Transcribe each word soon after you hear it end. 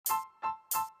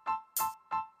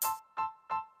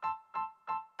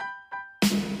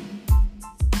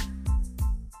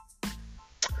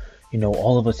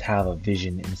All of us have a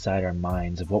vision inside our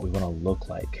minds of what we want to look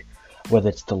like. Whether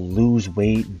it's to lose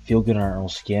weight and feel good on our own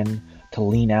skin, to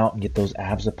lean out and get those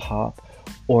abs to pop,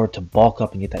 or to bulk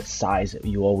up and get that size that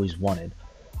you always wanted.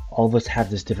 All of us have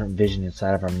this different vision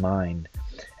inside of our mind.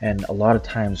 And a lot of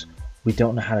times we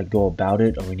don't know how to go about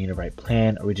it, or we need a right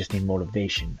plan, or we just need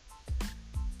motivation.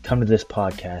 Come to this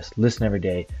podcast, listen every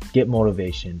day, get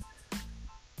motivation,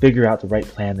 figure out the right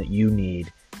plan that you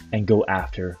need, and go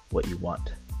after what you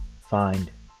want.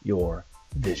 Find your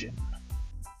vision.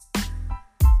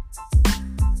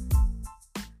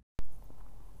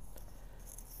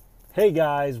 Hey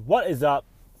guys, what is up?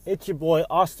 It's your boy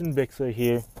Austin Bixler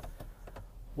here.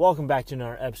 Welcome back to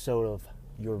another episode of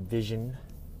Your Vision.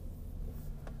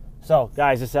 So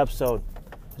guys, this episode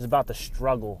is about the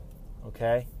struggle,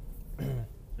 okay?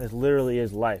 This literally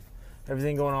is life.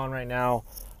 Everything going on right now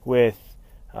with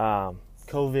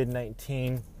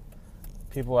COVID-19.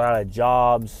 People are out of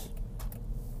jobs.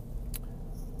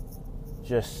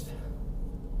 Just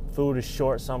food is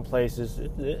short some places.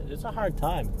 It's a hard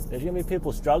time. There's going to be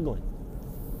people struggling.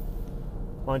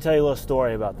 I want to tell you a little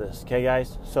story about this, okay,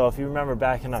 guys? So if you remember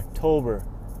back in October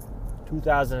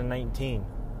 2019,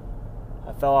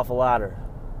 I fell off a ladder.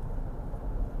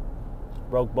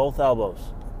 Broke both elbows.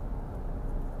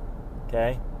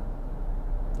 Okay?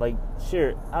 Like,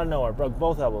 sure, out of nowhere, broke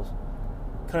both elbows.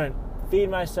 Couldn't feed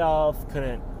myself,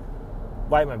 couldn't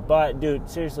wipe my butt. Dude,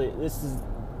 seriously, this is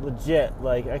legit.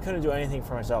 Like, I couldn't do anything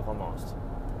for myself almost.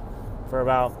 For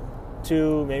about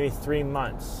 2, maybe 3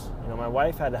 months. My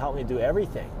wife had to help me do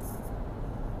everything.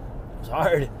 It was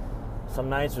hard. Some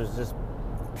nights was just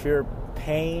pure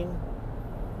pain.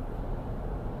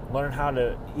 Learn how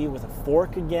to eat with a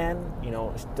fork again,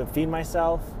 to feed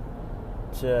myself.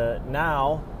 To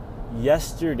now,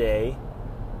 yesterday,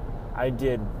 I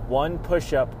did 1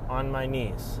 push-up on my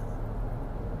knees.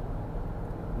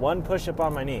 1 push-up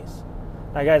on my knees.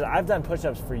 Now, guys, I've done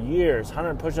push-ups for years,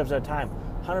 100 push-ups at a time,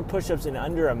 100 push-ups in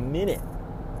under a minute.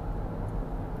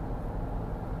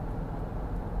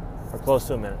 Or close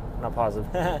to a minute, not positive.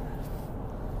 What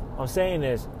I'm saying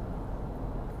is,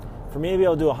 for me to be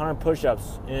able to do 100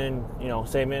 push-ups in,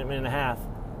 say a minute and a half,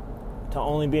 to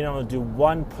only being able to do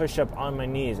 1 push-up on my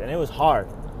knees, and it was hard.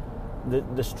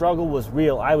 The struggle was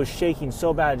real. I was shaking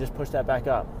so bad I just pushed that back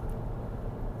up.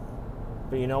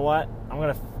 But you know what? I'm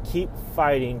going to keep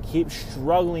fighting, keep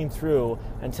struggling through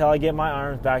until I get my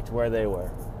arms back to where they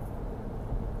were.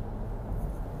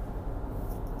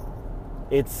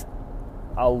 It's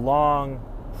a long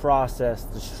process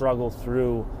to struggle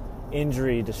through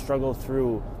injury, to struggle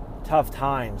through tough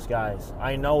times, guys.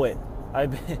 I know it.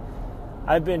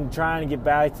 I've been trying to get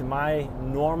back to my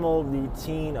normal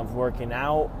routine of working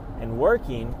out and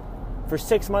working for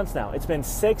 6 months now. It's been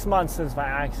 6 months since my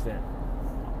accident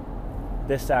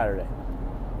this Saturday.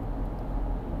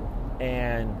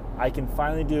 And I can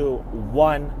finally do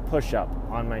 1 push-up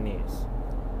on my knees.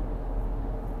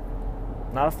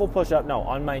 Not a full push-up, no,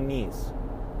 on my knees.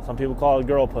 Some people call it a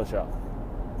girl push-up.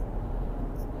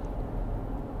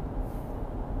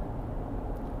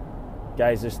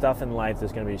 Guys, there's stuff in life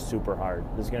that's going to be super hard.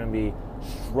 There's going to be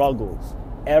struggles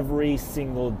every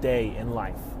single day in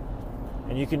life.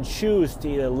 And you can choose to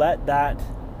either let that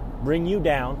bring you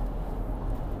down.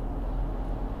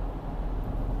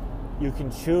 You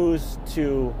can choose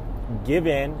to give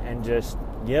in and just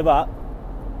give up.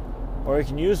 Or you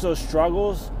can use those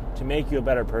struggles to make you a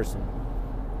better person.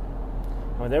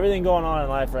 And with everything going on in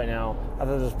life right now, I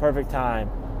thought this was a perfect time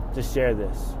to share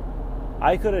this.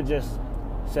 I could have just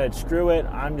said, screw it,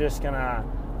 I'm just going to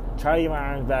try to get my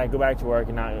arms back, go back to work,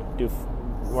 and not do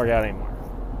work out anymore.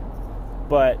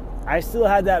 But I still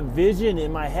had that vision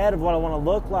in my head of what I want to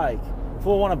look like,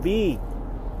 who I want to be.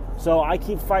 So I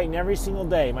keep fighting every single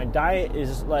day. My diet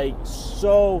is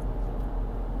so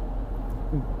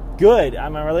good.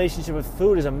 My relationship with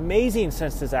food is amazing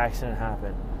since this accident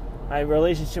happened. My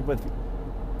relationship with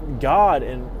God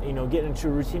and getting into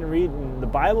a routine of reading the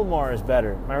Bible more is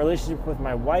better. My relationship with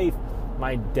my wife,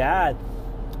 my dad,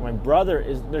 my brother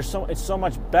it's so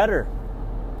much better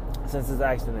since this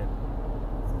accident.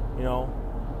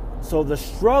 So the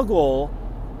struggle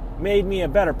made me a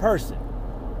better person.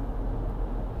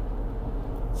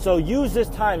 So use this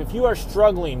time. If you are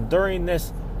struggling during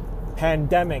this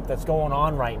pandemic that's going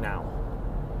on right now,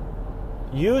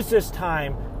 use this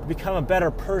time to become a better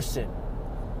person.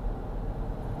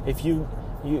 If you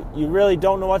really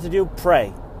don't know what to do,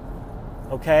 pray.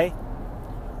 Okay?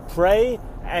 Pray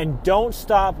and don't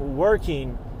stop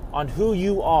working on who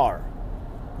you are.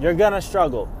 You're going to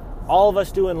struggle. All of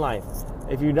us do in life.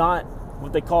 If you're not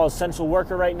what they call essential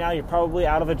worker right now, you're probably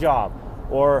out of a job.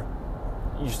 Or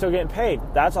you're still getting paid.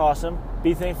 That's awesome.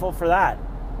 be thankful for that.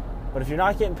 But if you're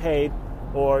not getting paid,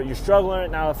 or you're struggling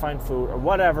right now to find food, or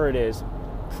whatever it is,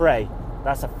 pray.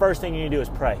 That's the first thing you need to do is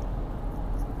pray.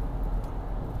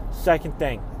 Second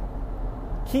thing,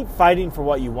 keep fighting for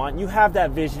what you want. You have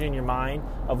that vision in your mind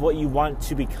of what you want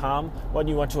to become, what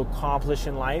you want to accomplish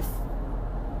in life.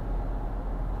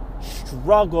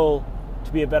 Struggle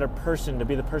to be a better person, to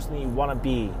be the person that you want to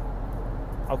be.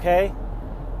 Okay?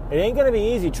 It ain't going to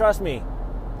be easy, trust me.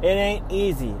 It ain't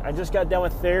easy. I just got done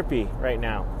with therapy right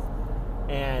now.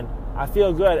 And I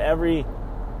feel good every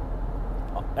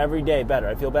day better.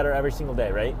 I feel better every single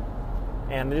day, right?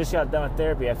 And I just got done with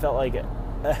therapy. I felt like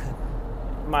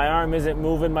my arm isn't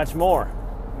moving much more.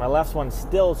 My left one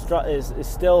still is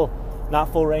still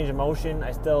not full range of motion.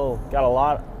 I still got a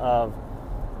lot of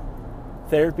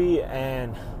therapy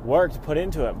and work to put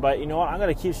into it. But you know what? I'm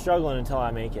going to keep struggling until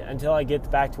I make it, until I get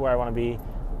back to where I want to be,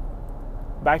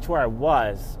 back to where I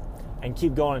was, and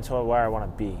keep going until where I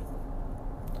want to be.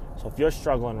 So if you're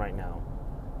struggling right now,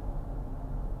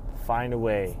 find a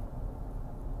way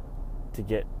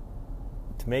to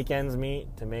make ends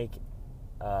meet, to make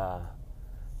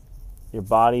your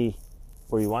body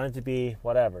where you want it to be,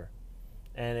 whatever.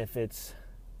 And if it's,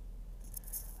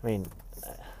 I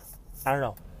don't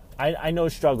know. I know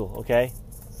struggle, okay?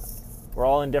 We're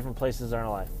all in different places in our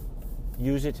life.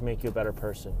 Use it to make you a better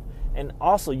person. And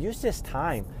also use this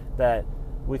time that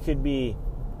we could be,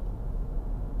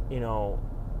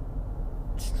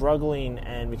 struggling,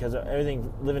 and because of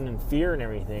everything, living in fear and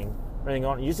everything going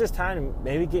on, use this time to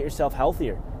maybe get yourself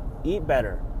healthier, eat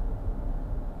better,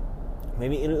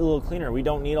 maybe eat a little cleaner. We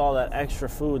don't need all that extra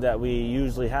food that we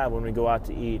usually have when we go out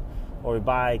to eat, or we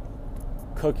buy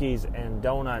cookies and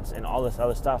donuts and all this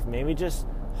other stuff. Maybe just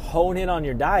hone in on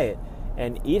your diet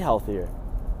and eat healthier.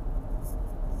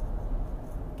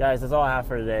 Guys, that's all I have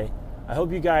for today. I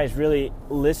hope you guys really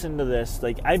listen to this.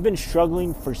 Like, I've been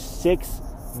struggling for 6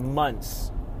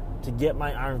 months to get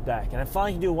my arms back, and I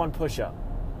finally can do one push-up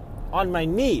on my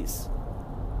knees.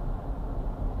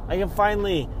 I can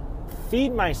finally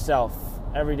feed myself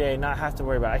every day and not have to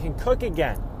worry about it. I can cook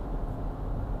again.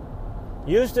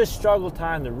 Use this struggle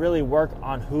time to really work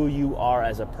on who you are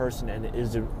as a person and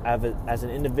as an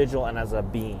individual and as a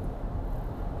being.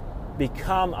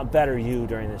 Become a better you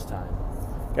during this time.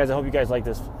 Guys, I hope you guys like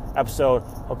this episode.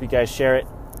 Hope you guys share it.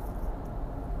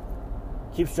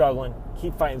 Keep struggling.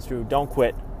 Keep fighting through. Don't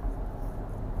quit.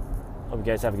 Hope you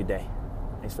guys have a good day.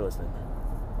 Thanks for listening.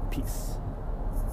 Peace.